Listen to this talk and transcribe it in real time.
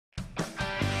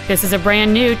This is a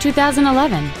brand new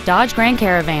 2011 Dodge Grand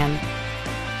Caravan.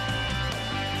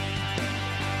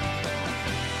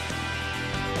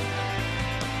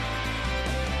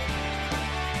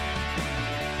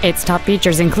 Its top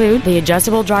features include the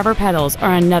adjustable driver pedals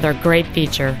are another great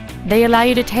feature. They allow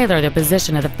you to tailor the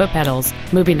position of the foot pedals,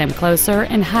 moving them closer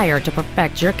and higher to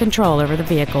perfect your control over the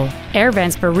vehicle. Air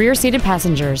vents for rear-seated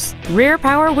passengers, rear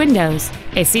power windows,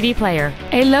 a CD player,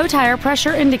 a low tire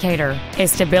pressure indicator, a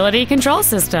stability control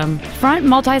system, front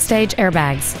multi-stage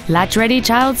airbags, latch-ready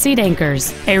child seat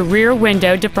anchors, a rear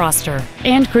window defroster,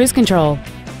 and cruise control.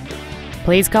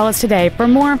 Please call us today for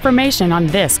more information on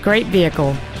this great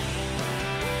vehicle.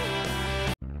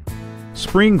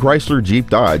 Spring Chrysler Jeep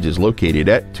Dodge is located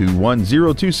at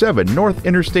 21027 North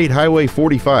Interstate Highway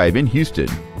 45 in Houston.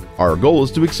 Our goal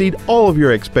is to exceed all of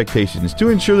your expectations to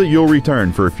ensure that you'll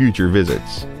return for future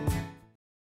visits.